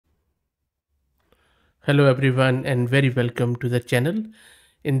Hello everyone and very welcome to the channel.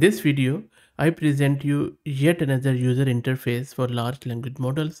 In this video, I present you yet another user interface for large language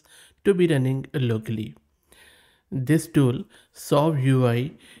models to be running locally. This tool,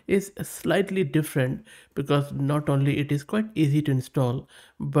 SuaveUI, is slightly different because not only it is quite easy to install,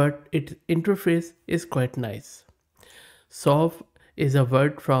 but its interface is quite nice. Suave is a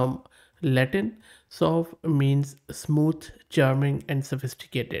word from Latin. Suave means smooth, charming, and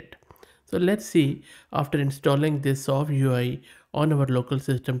sophisticated. So let's see after installing this Suave UI on our local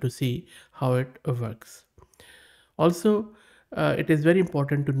system to see how it works. Also, it is very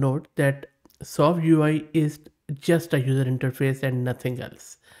important to note that Suave UI is just a user interface and nothing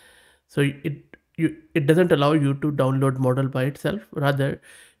else. So it doesn't allow you to download model by itself. Rather,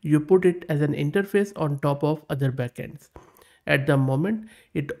 you put it as an interface on top of other backends. At the moment,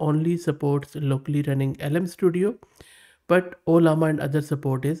 it only supports locally running LM Studio, but OLAMA and other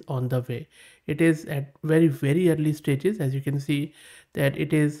support is on the way. It is at very early stages. As you can see that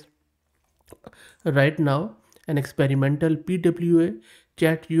it is right now an experimental PWA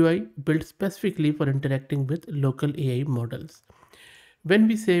chat UI built specifically for interacting with local AI models. When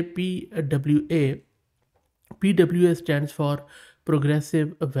we say PWA stands for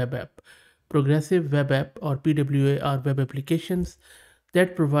Progressive Web App. Progressive Web App or PWA are web applications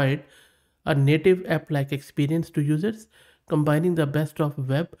that provide a native app-like experience to users, combining the best of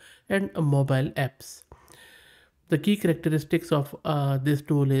web and mobile apps. The key characteristics of this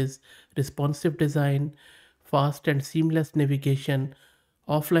tool is responsive design, fast and seamless navigation,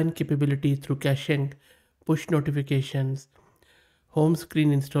 offline capability through caching, push notifications, home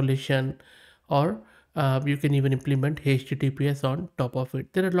screen installation, or you can even implement HTTPS on top of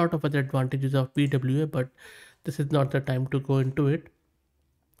it. There are a lot of other advantages of PWA, but this is not the time to go into it.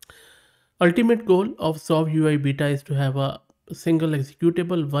 Ultimate goal of SuaveUI beta is to have a single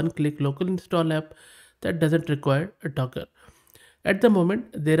executable one-click local install app that doesn't require a Docker. At the moment,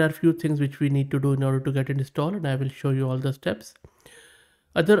 there are few things which we need to do in order to get it installed, and I will show you all the steps.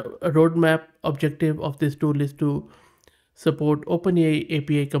 Other roadmap objective of this tool is to support OpenAI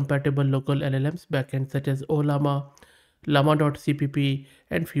API compatible local LLMs backends such as OLAMA, Llama.cpp,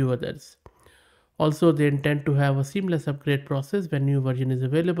 and few others. Also, they intend to have a seamless upgrade process when new version is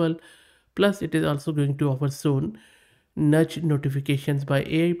available. Plus, it is also going to offer soon nudge notifications by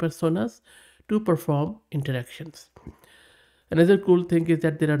AI personas to perform interactions. Another cool thing is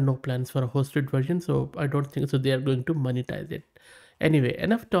that there are no plans for a hosted version, so I don't think so they are going to monetize it. Anyway,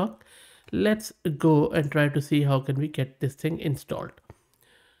 enough talk. Let's go and try to see how can we get this thing installed.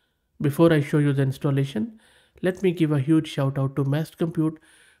 Before I show you the installation, let me give a huge shout out to Massed Compute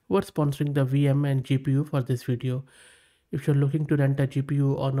who are sponsoring the VM and GPU for this video. If you're looking to rent a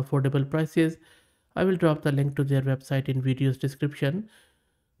GPU on affordable prices, I will drop the link to their website in video's description.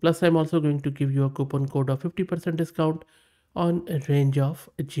 Plus, I'm also going to give you a coupon code of 50% discount on a range of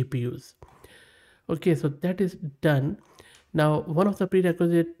GPUs. Okay, so that is done. Now, one of the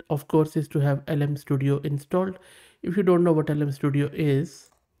prerequisite, of course, is to have LM Studio installed. If you don't know what LM Studio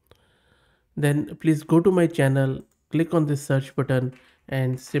is, then please go to my channel, click on this search button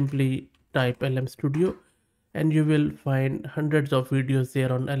and simply type LM Studio, and you will find hundreds of videos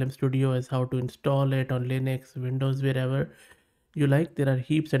there on LM Studio as how to install it on Linux, Windows, wherever you like. There are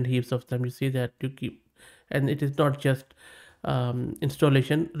heaps and heaps of them. You see that you keep, and it is not just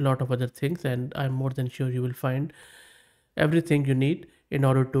installation, a lot of other things, and I'm more than sure you will find everything you need in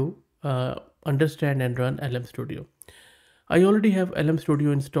order to understand and run LM Studio. I already have LM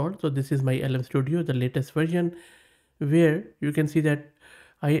Studio installed, so this is my LM Studio, the latest version, where you can see that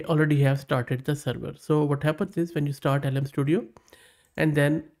I already have started the server. So what happens is when you start LM Studio, and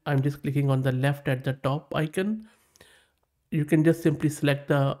then I'm just clicking on the left at the top icon, you can just simply select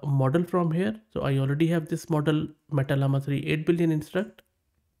the model from here. So I already have this model, Meta Llama 3 8 billion instruct.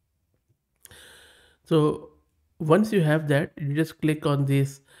 So once you have that, you just click on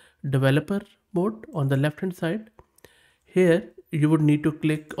this developer mode on the left hand side. Here you would need to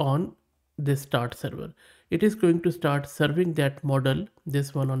click on this start server. It is going to start serving that model,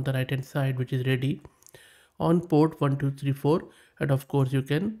 this one on the right hand side, which is ready, on port 1234, and of course you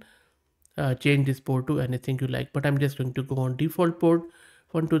can change this port to anything you like, but I'm just going to go on default port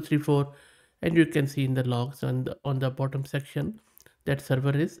 1234, and you can see in the logs on the bottom section that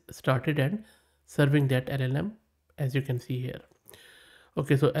server is started and serving that LLM, as you can see here.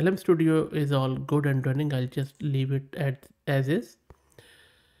 Okay, so LM Studio is all good and running. I'll just leave it as is.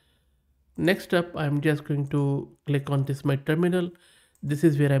 Next up, I'm just going to click on this my terminal. This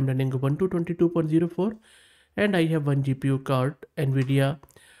is where I'm running Ubuntu 22.04, and I have one GPU card, NVIDIA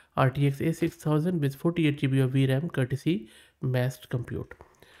RTX A6000 with 48 GB of VRAM, courtesy Massed Compute.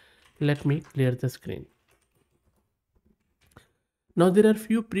 Let me clear the screen. Now there are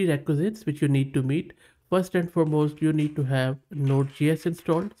few prerequisites which you need to meet. First and foremost, you need to have Node.js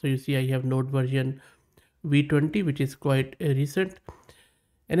installed. So you see I have Node version v20, which is quite recent.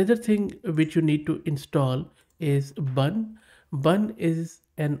 Another thing which you need to install is Bun. Bun is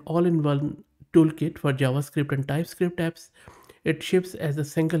an all-in-one toolkit for JavaScript and TypeScript apps. It ships as a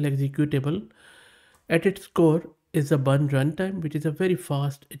single executable. At its core is a Bun runtime, which is a very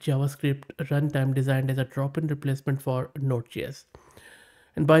fast JavaScript runtime designed as a drop-in replacement for Node.js.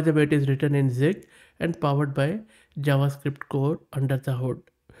 And by the way, it is written in Zig and powered by JavaScript core under the hood.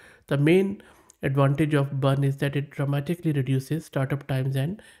 The main advantage of Bun is that it dramatically reduces startup times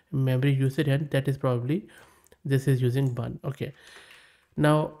and memory usage, and that is probably this is using Bun. Okay.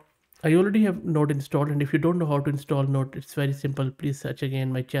 Now I already have Node installed, and if you don't know how to install Node, it's very simple. Please search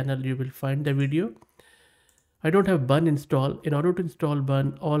again my channel, you will find the video. I don't have Bun installed. In order to install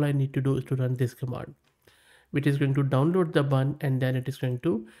Bun, all I need to do is to run this command, which is going to download the Bun, and then it is going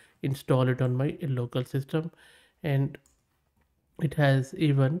to install it on my local system. And it has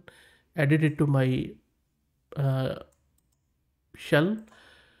even added it to my uh, shell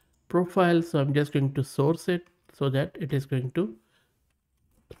profile. So I'm just going to source it so that it is going to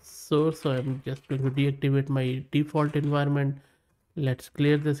source. So I'm just going to deactivate my default environment. Let's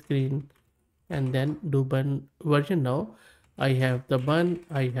clear the screen and then do Bun version. Now I have the Bun,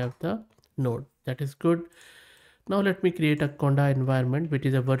 I have the node. That is good. Now let me create a Conda environment, which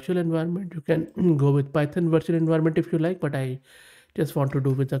is a virtual environment. You can go with Python virtual environment if you like, but I just want to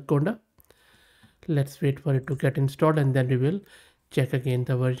do with the Conda. Let's wait for it to get installed, and then we will check again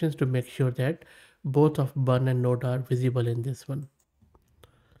the versions to make sure that both of Bun and Node are visible in this one.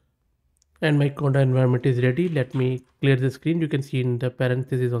 And my Conda environment is ready. Let me clear the screen. You can see in the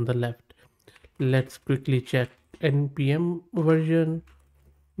parentheses on the left. Let's quickly check npm version,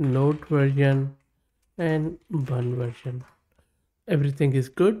 Node version, and Bun version. Everything is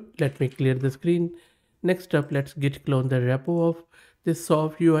good. Let me clear the screen. Next up, let's git clone the repo of this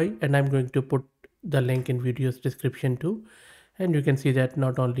SuaveUI, and I'm going to put the link in video's description too. And you can see that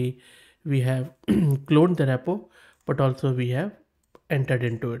not only we have cloned the repo, but also we have entered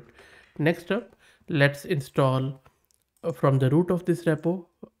into it. Next up, let's install from the root of this repo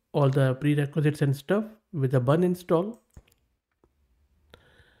all the prerequisites and stuff with the Bun install.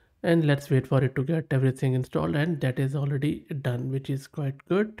 And let's wait for it to get everything installed, and that is already done, which is quite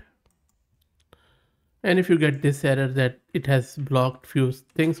good. And if you get this error that it has blocked few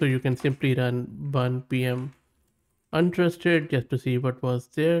things, so you can simply run bun pm untrusted just to see what was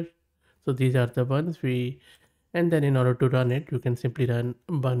there. So these are the ones and then in order to run it, you can simply run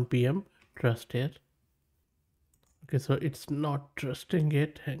bun pm trust here. Okay, so it's not trusting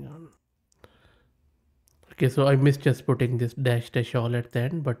it. Hang on. Okay, so I missed just putting this dash all at the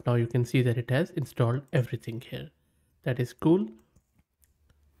end, but now you can see that it has installed everything here. That is cool.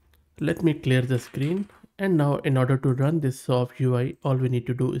 Let me clear the screen. And now in order to run this SuaveUI, all we need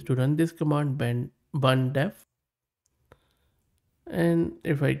to do is to run this command bun def. And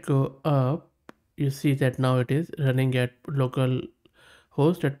if I go up, you see that now it is running at local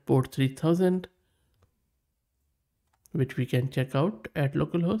host at port 3000, which we can check out at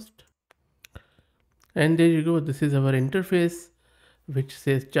localhost. And there you go. This is our interface, which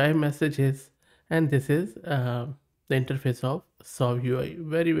says chime messages, and this is the interface of SuaveUI.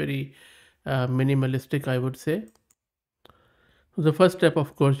 Very, very minimalistic, I would say. So the first step,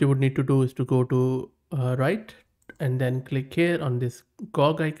 of course, you would need to do is to go to right and then click here on this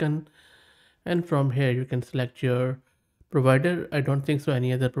cog icon, and from here you can select your provider. I don't think so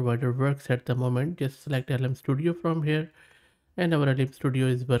any other provider works at the moment. Just select LM Studio from here, and our LM Studio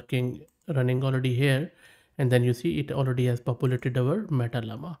is running already here, and then you see it already has populated our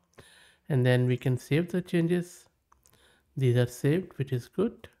MetaLlama, and then we can save the changes. These are saved, which is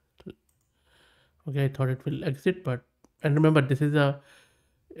good. Okay, I thought it will exit, but and remember this is a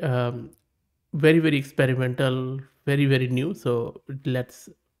very, very experimental, very, very new. So let's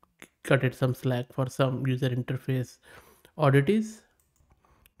cut it some slack for some user interface oddities.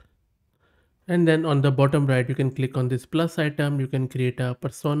 And then on the bottom right, you can click on this plus item. You can create a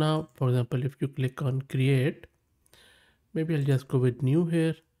persona. For example, if you click on create, maybe I'll just go with new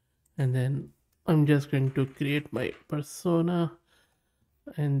here. And then I'm just going to create my persona.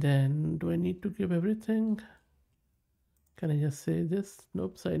 And then do I need to give everything? Can I just say this?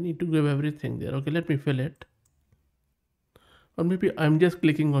 Nope, so I need to give everything there. Okay, let me fill it. Or maybe I'm just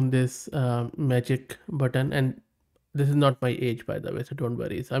clicking on this magic button, and this is not my age, by the way, so don't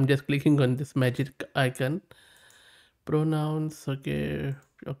worry. So I'm just clicking on this magic icon. Pronouns, okay,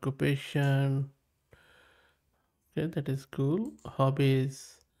 occupation, okay, that is cool.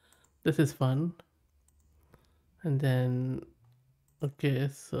 Hobbies, This is fun. And then, okay,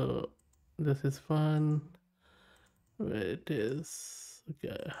 so this is fun. It is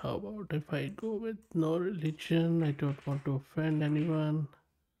okay. How about if I go with no religion? I don't want to offend anyone.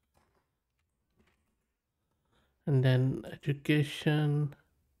 And then education,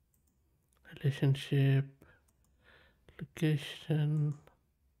 relationship, location.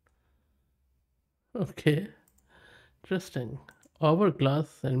 Okay, interesting.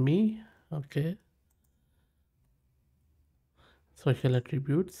 Hourglass and me. Okay, social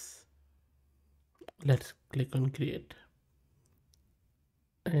attributes. Let's click on create.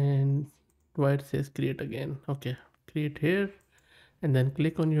 And why it says create again? Okay, create here, and then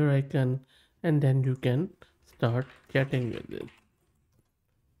click on your icon, and then you can start chatting with it.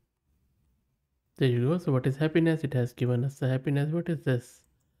 There you go. So what is happiness? It has given us the happiness. What is this?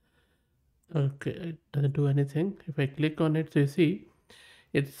 Okay, it doesn't do anything. If I click on it, so you see,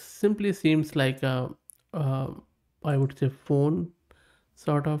 it simply seems like uh, I would say phone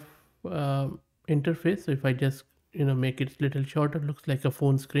sort of uh, interface. So if I just make it little shorter, looks like a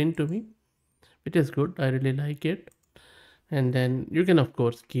phone screen to me. It is good. I really like it. And then you can of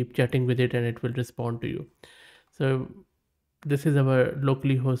course keep chatting with it, and it will respond to you. So this is our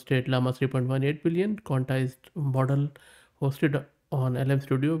locally hosted Llama 3.18 billion quantized model hosted on LM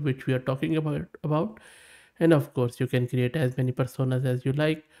Studio, which we are talking about. And of course, you can create as many personas as you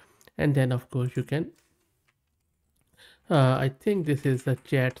like. And then, of course, you can. I think this is a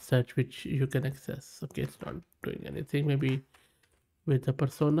chat search which you can access. Okay, it's not doing anything. Maybe with the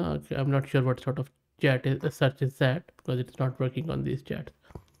persona. Okay, I'm not sure what sort of chat is search is that because it's not working on these chats.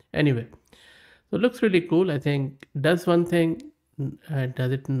 Anyway, so it looks really cool. I think does one thing,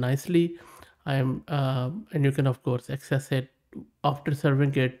 does it nicely. And you can of course access it after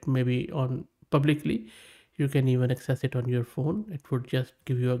serving it maybe on publicly. You can even access it on your phone. It would just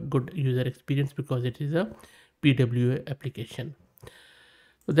give you a good user experience because it is a PWA application.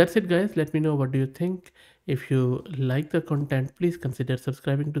 So that's it, guys. Let me know what do you think. If you like the content, please consider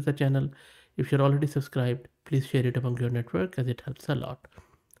subscribing to the channel. If you're already subscribed, please share it among your network as it helps a lot.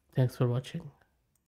 Thanks for watching.